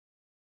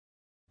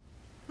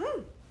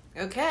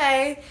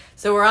Okay,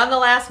 so we're on the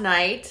last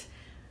night.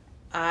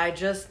 I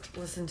just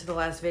listened to the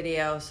last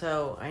video,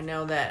 so I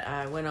know that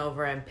I went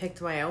over and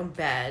picked my own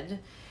bed.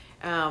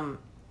 But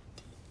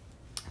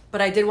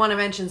I did want to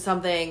mention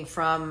something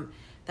from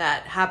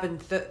that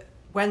happened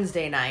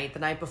Wednesday night, the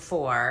night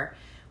before.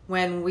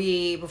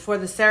 Before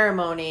the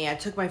ceremony, I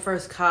took my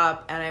first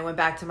cup and I went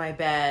back to my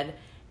bed,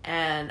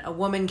 and a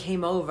woman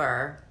came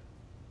over,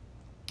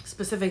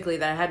 specifically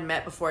that I hadn't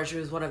met before. She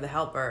was one of the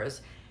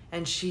helpers.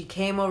 And she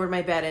came over to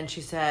my bed and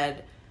she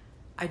said,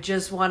 I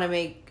just want to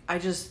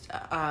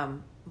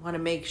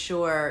make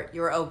sure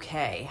you're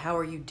okay. How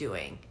are you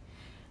doing?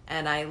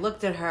 And I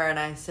looked at her and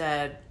I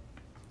said,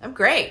 I'm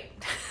great.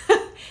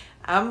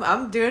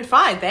 I'm doing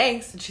fine,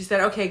 thanks. And she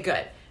said, okay,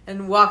 good.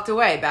 And walked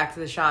away back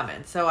to the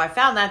shaman. So I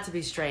found that to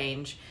be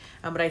strange.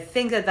 But I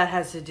think that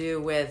has to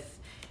do with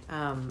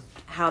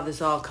how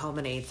this all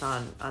culminates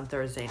on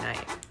Thursday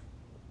night.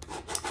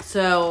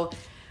 So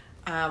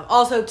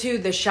also, too,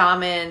 the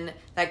shaman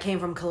that came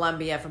from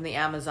Colombia, from the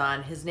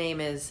Amazon, his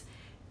name is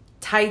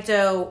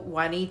Taito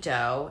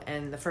Juanito,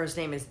 and the first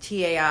name is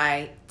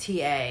Taita,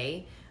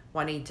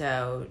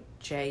 Juanito,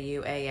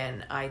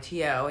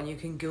 Juanito, and you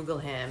can Google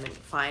him and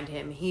find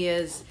him. He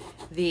is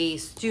the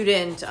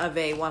student of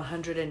a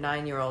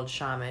 109-year-old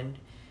shaman,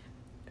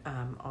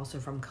 also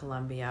from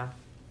Colombia,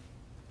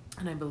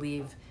 and I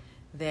believe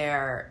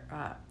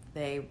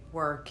they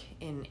work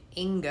in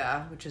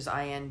Inga, which is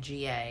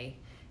INGA.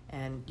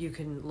 And you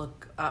can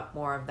look up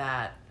more of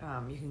that.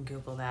 You can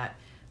Google that.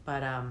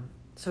 But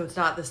so it's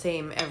not the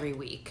same every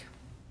week.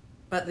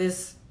 But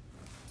this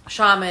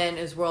shaman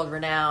is world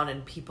renowned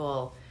and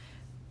people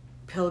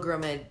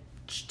pilgrimage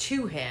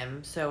to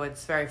him. So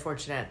it's very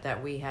fortunate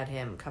that we had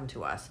him come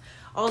to us.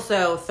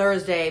 Also,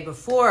 Thursday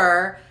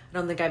before, I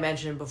don't think I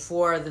mentioned,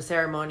 before the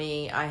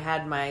ceremony, I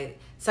had my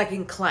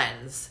second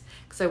cleanse.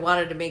 Because I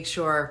wanted to make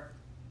sure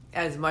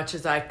as much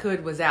as I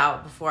could was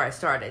out before I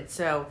started.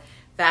 So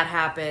that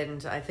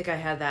happened. I think I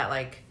had that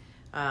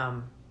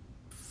 4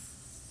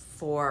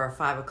 or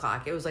 5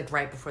 o'clock. It was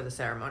right before the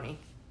ceremony.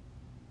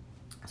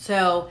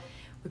 So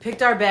we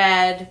picked our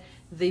bed.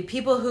 The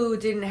people who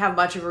didn't have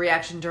much of a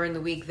reaction during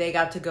the week, they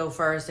got to go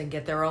first and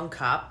get their own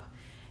cup.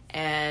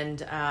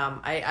 And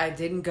I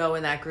didn't go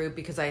in that group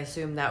because I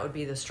assumed that would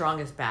be the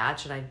strongest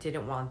batch, and I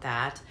didn't want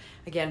that.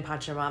 Again,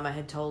 Pachamama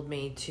had told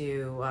me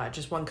to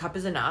just 1 cup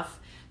is enough.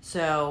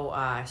 So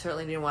I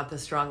certainly didn't want the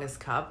strongest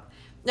cup.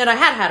 And I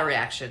had a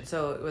reaction,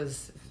 so it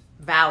was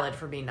valid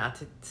for me not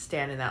to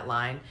stand in that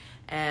line.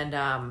 And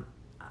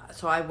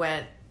so I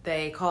went,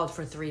 they called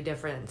for 3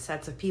 different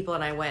sets of people,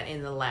 and I went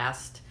in the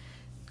last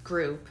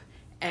group.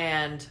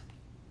 And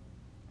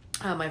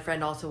my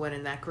friend also went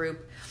in that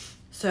group.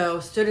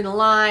 So stood in a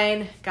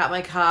line, got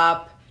my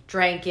cup,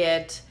 drank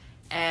it,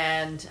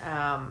 and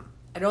I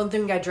don't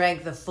think I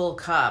drank the full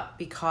cup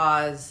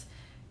because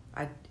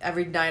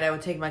every night I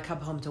would take my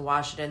cup home to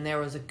wash it, and there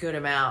was a good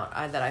amount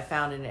that I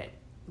found in it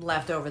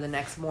left over the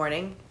next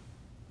morning.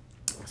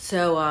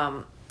 So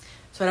I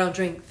don't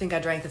think I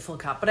drank the full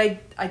cup, but I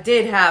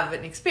did have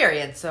an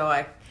experience. So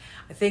I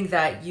think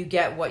that you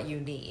get what you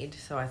need.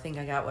 So I think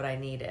I got what I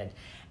needed.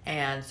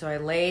 And so I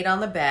laid on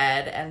the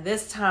bed, and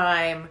this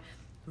time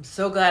I'm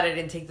so glad I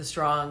didn't take the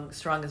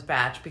strongest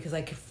batch because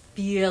I could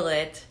feel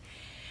it.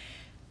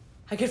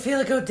 I could feel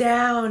it go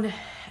down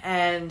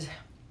and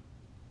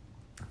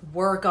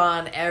work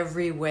on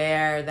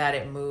everywhere that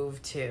it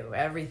moved to,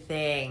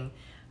 everything.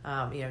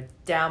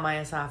 Down my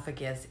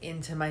esophagus,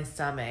 into my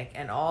stomach,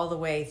 and all the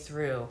way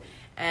through.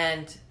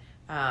 And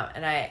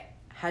I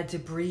had to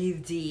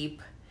breathe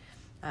deep,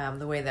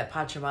 the way that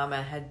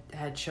Pachamama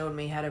had shown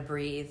me how to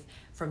breathe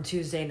from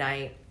Tuesday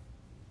night.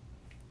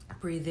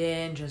 Breathe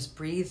in, just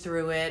breathe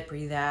through it,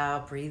 breathe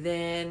out, breathe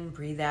in,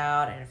 breathe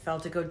out, and I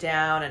felt it go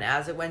down, and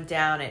as it went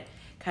down, it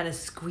kind of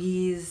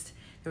squeezed.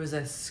 There was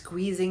a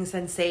squeezing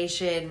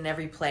sensation in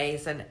every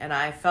place, and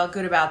I felt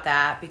good about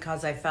that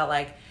because I felt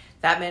like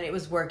that meant it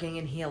was working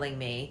and healing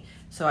me,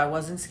 so I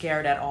wasn't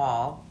scared at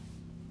all.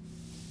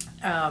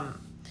 I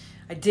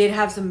did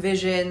have some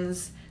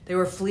visions. They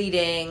were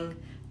fleeting.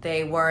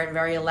 They weren't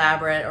very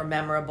elaborate or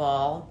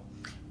memorable.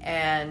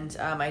 And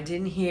I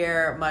didn't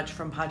hear much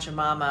from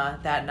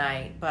Pachamama that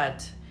night,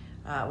 but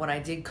when I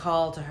did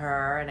call to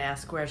her and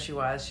ask where she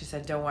was, she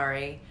said, don't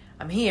worry,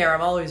 I'm here.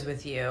 I'm always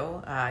with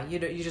you.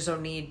 You just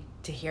don't need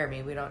to hear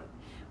me. We don't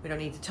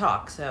need to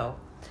talk. So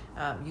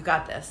you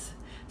got this.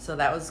 So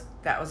that was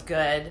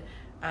good.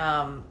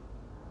 I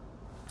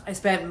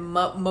spent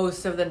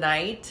most of the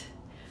night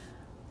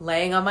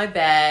laying on my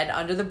bed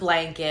under the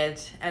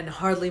blanket and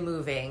hardly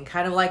moving,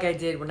 kind of like I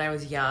did when I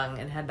was young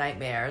and had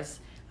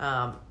nightmares.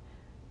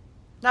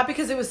 Not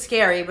because it was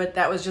scary, but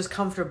that was just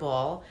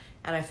comfortable,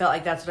 and I felt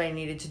like that's what I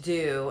needed to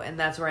do, and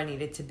that's where I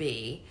needed to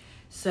be.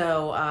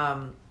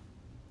 So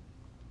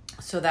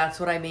that's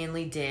what I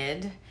mainly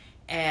did,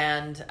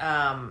 and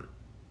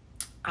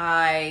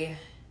I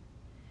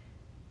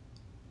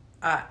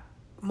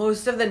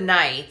most of the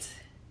night,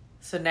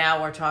 so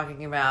now we're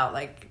talking about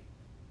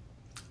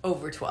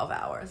over 12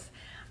 hours,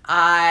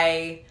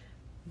 I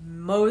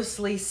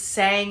mostly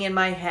sang in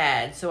my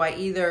head. So I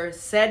either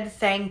said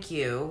thank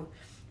you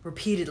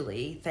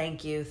repeatedly,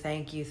 thank you,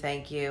 thank you,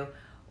 thank you,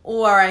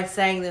 or I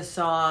sang this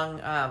song,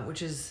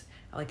 which is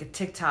like a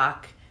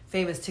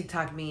famous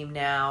TikTok meme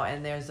now,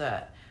 and there's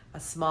a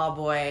small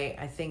boy,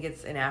 I think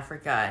it's in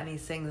Africa, and he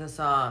sings a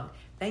song,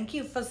 thank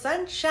you for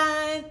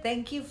sunshine,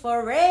 thank you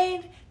for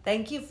rain,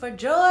 thank you for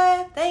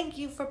joy, thank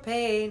you for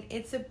pain,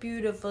 it's a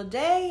beautiful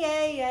day,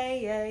 yay,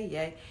 yay, yay,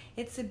 yay,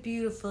 it's a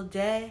beautiful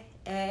day.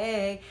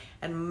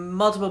 And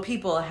multiple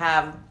people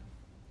have,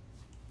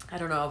 I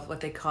don't know what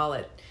they call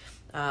it,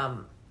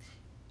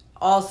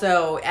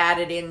 also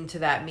added into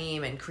that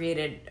meme and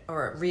created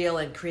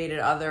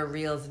other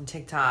reels and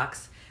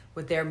TikToks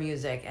with their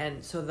music.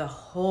 And so the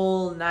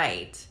whole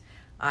night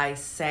I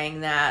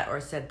sang that or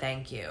said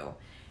thank you.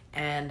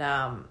 And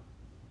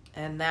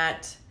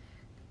that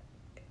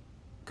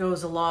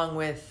goes along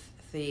with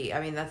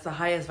that's the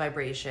highest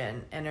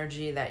vibration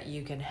energy that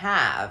you can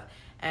have.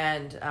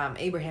 And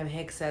Abraham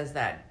Hicks says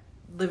that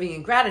living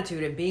in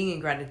gratitude and being in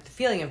gratitude, the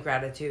feeling of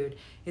gratitude,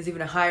 is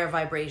even a higher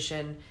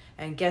vibration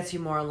and gets you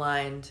more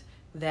aligned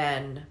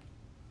than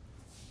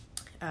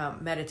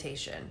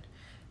meditation.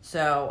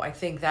 So I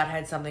think that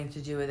had something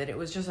to do with it. It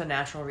was just a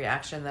natural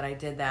reaction that I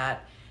did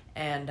that.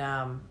 And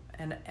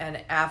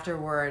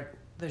afterward,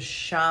 the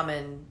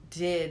shaman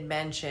did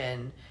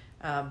mention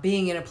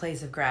being in a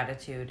place of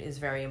gratitude is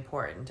very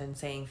important and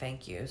saying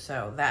thank you.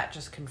 So that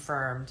just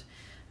confirmed,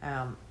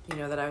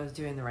 that I was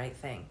doing the right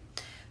thing.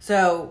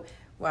 So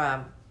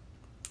I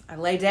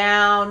lay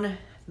down,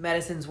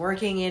 medicine's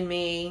working in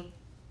me,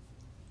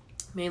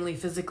 mainly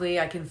physically,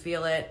 I can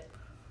feel it,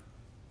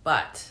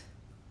 but,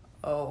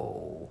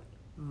 oh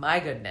my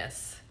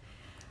goodness.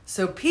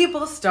 So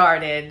people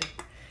started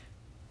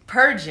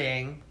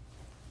purging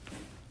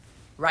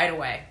right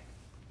away,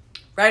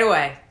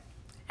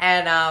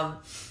 and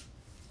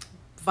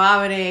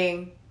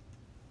vomiting.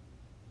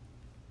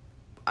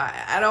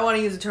 I don't want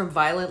to use the term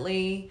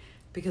violently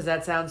because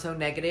that sounds so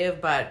negative,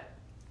 but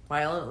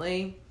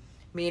violently,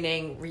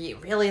 meaning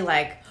really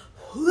like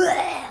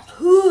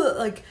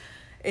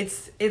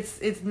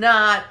it's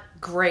not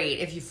great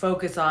if you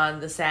focus on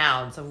the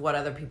sounds of what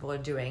other people are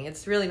doing.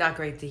 It's really not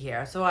great to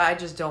hear, so I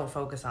just don't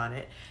focus on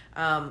it.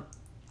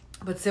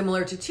 But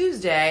similar to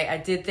Tuesday, I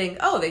did think,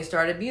 oh, they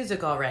started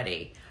music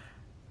already.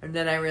 And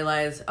then I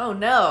realized, oh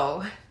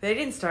no, they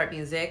didn't start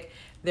music.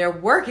 They're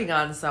working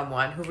on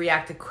someone who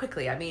reacted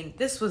quickly. I mean,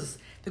 this was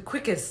the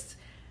quickest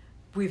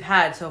we've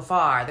had so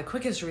far, the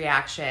quickest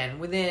reaction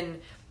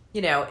within,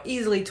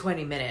 easily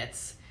 20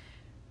 minutes.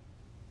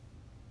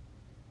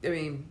 I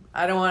mean,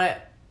 I don't want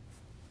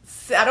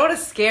to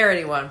scare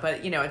anyone,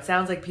 but, it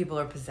sounds like people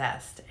are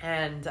possessed.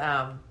 And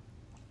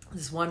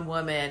this one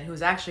woman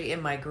who's actually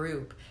in my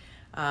group,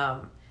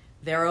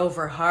 they're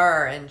over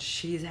her and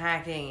she's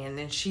hacking and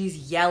then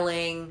she's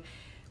yelling,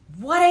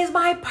 what is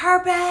my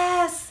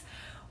purpose?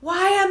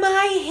 Why am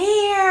I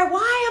here?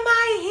 Why am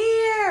I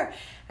here?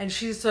 And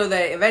so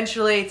they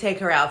eventually take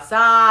her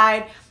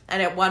outside.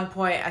 And at one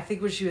point, I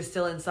think when she was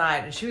still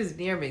inside, and she was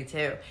near me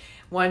too,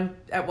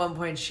 at one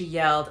point she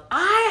yelled,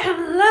 I am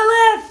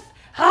Lilith!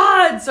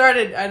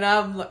 And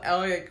I'm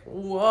like,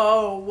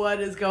 whoa,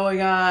 what is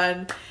going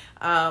on?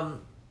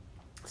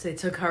 So they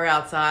took her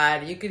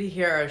outside. You could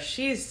hear her.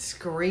 She's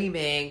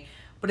screaming,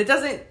 but it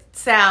doesn't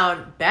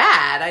sound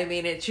bad. I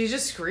mean, she's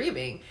just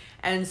screaming.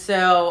 And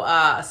so,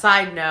 a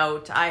side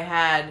note, I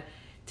had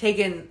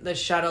taken the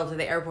shuttle to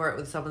the airport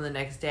with someone the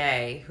next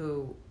day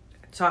who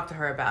talked to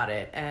her about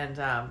it.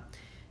 And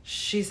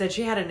she said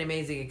she had an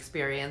amazing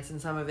experience,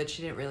 and some of it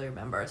she didn't really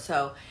remember.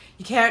 So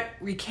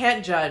we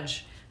can't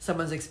judge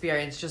someone's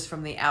experience just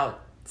from the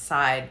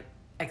outside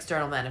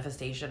external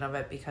manifestation of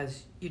it,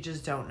 because you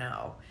just don't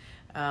know.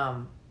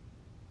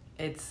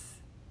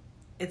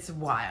 It's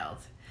wild.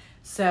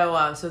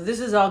 So this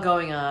is all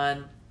going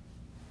on.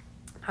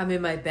 I'm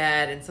in my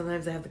bed, and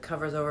sometimes I have the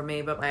covers over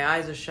me, but my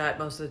eyes are shut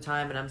most of the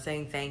time, and I'm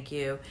saying thank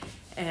you.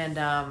 And,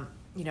 and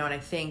I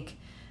think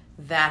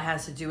that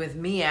has to do with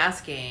me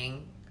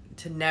asking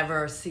to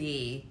never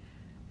see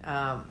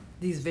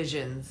these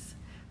visions.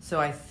 So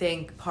I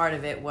think part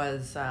of it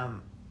was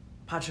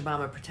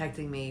Pachamama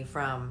protecting me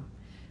from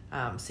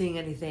seeing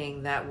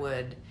anything that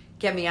would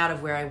get me out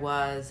of where I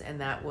was,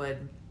 and that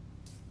would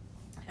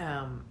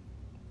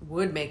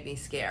make me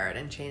scared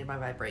and change my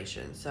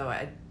vibration. So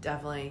I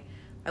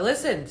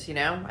listened,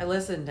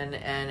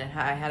 and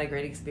I had a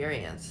great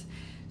experience.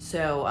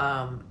 So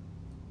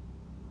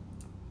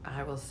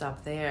I will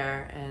stop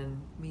there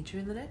and meet you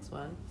in the next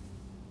one.